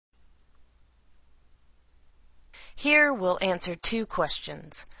Here we'll answer two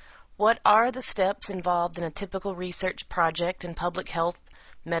questions. What are the steps involved in a typical research project in public health,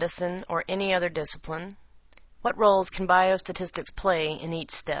 medicine, or any other discipline? What roles can biostatistics play in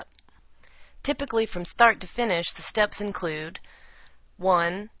each step? Typically, from start to finish, the steps include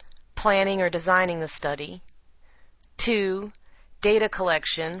 1. Planning or designing the study. 2. Data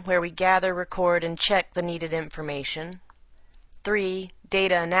collection, where we gather, record, and check the needed information. 3.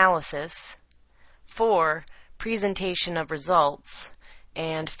 Data analysis. 4. Presentation of results.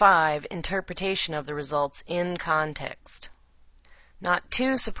 And 5. Interpretation of the results in context. Not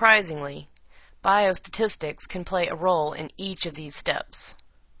too surprisingly, biostatistics can play a role in each of these steps.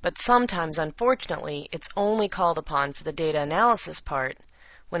 But sometimes, unfortunately, it's only called upon for the data analysis part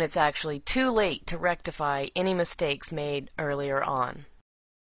when it's actually too late to rectify any mistakes made earlier on.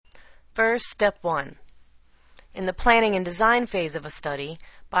 First, step 1. In the planning and design phase of a study,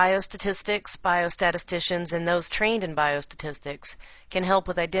 biostatistics, biostatisticians, and those trained in biostatistics can help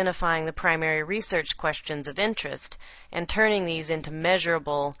with identifying the primary research questions of interest and turning these into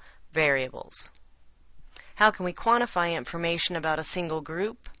measurable variables. How can we quantify information about a single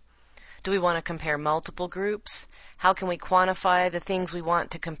group? Do we want to compare multiple groups? How can we quantify the things we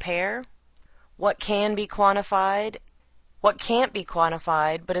want to compare? What can be quantified? What can't be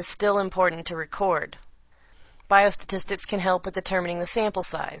quantified but is still important to record? Biostatistics can help with determining the sample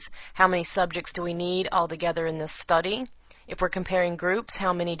size. How many subjects do we need altogether in this study? If we're comparing groups,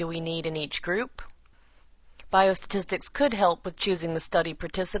 how many do we need in each group? Biostatistics could help with choosing the study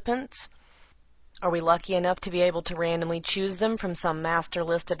participants. Are we lucky enough to be able to randomly choose them from some master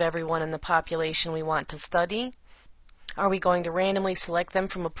list of everyone in the population we want to study? Are we going to randomly select them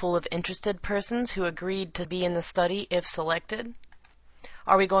from a pool of interested persons who agreed to be in the study if selected?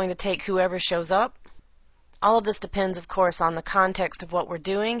 Are we going to take whoever shows up? All of this depends, of course, on the context of what we're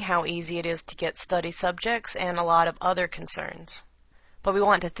doing, how easy it is to get study subjects, and a lot of other concerns. But we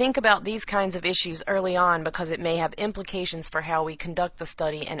want to think about these kinds of issues early on because it may have implications for how we conduct the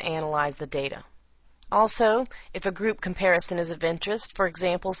study and analyze the data. Also, if a group comparison is of interest, for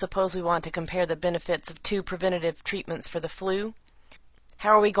example, suppose we want to compare the benefits of 2 preventative treatments for the flu, how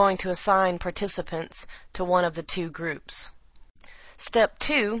are we going to assign participants to one of the 2 groups? Step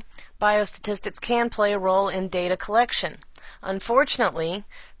 2, biostatistics can play a role in data collection. Unfortunately,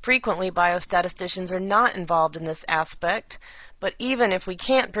 frequently biostatisticians are not involved in this aspect, but even if we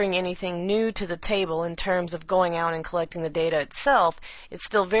can't bring anything new to the table in terms of going out and collecting the data itself, it's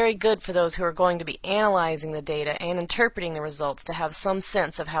still very good for those who are going to be analyzing the data and interpreting the results to have some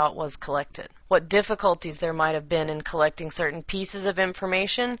sense of how it was collected, what difficulties there might have been in collecting certain pieces of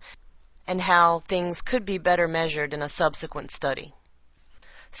information, and how things could be better measured in a subsequent study.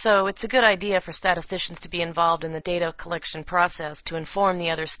 So it's a good idea for statisticians to be involved in the data collection process to inform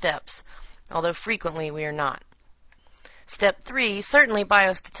the other steps, although frequently we are not. Step 3, certainly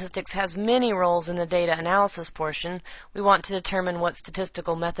biostatistics has many roles in the data analysis portion. We want to determine what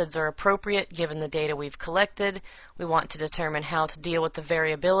statistical methods are appropriate given the data we've collected. We want to determine how to deal with the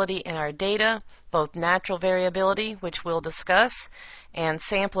variability in our data, both natural variability, which we'll discuss, and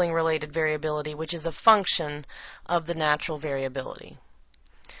sampling-related variability, which is a function of the natural variability.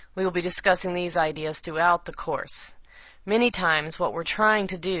 We will be discussing these ideas throughout the course. Many times what we're trying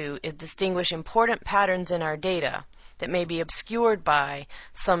to do is distinguish important patterns in our data that may be obscured by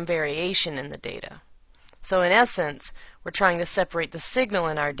some variation in the data. So in essence, we're trying to separate the signal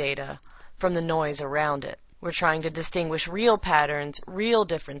in our data from the noise around it. We're trying to distinguish real patterns, real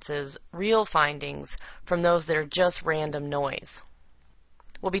differences, real findings from those that are just random noise.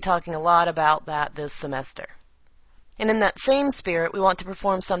 We'll be talking a lot about that this semester. And in that same spirit, we want to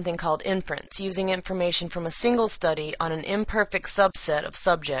perform something called inference, using information from a single study on an imperfect subset of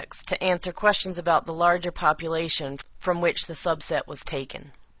subjects to answer questions about the larger population from which the subset was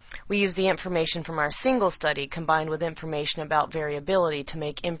taken. We use the information from our single study combined with information about variability to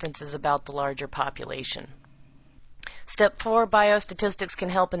make inferences about the larger population. Step 4, biostatistics can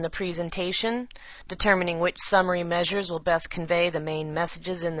help in the presentation, determining which summary measures will best convey the main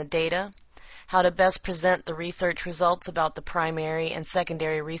messages in the data, how to best present the research results about the primary and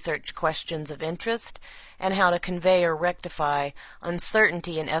secondary research questions of interest, and how to convey or rectify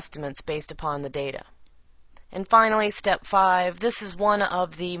uncertainty in estimates based upon the data. And finally, step 5, this is one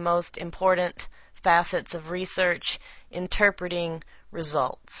of the most important facets of research, interpreting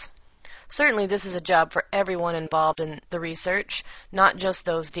results. Certainly this is a job for everyone involved in the research, not just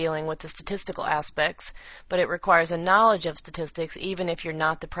those dealing with the statistical aspects, but it requires a knowledge of statistics even if you're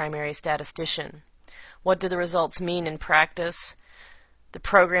not the primary statistician. What do the results mean in practice? The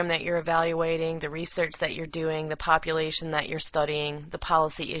program that you're evaluating, the research that you're doing, the population that you're studying, the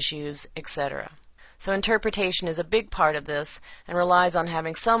policy issues, etc. So interpretation is a big part of this and relies on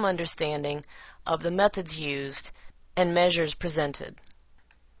having some understanding of the methods used and measures presented.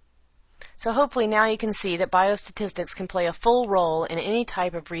 So hopefully now you can see that biostatistics can play a full role in any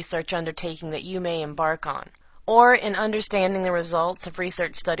type of research undertaking that you may embark on, or in understanding the results of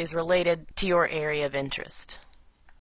research studies related to your area of interest.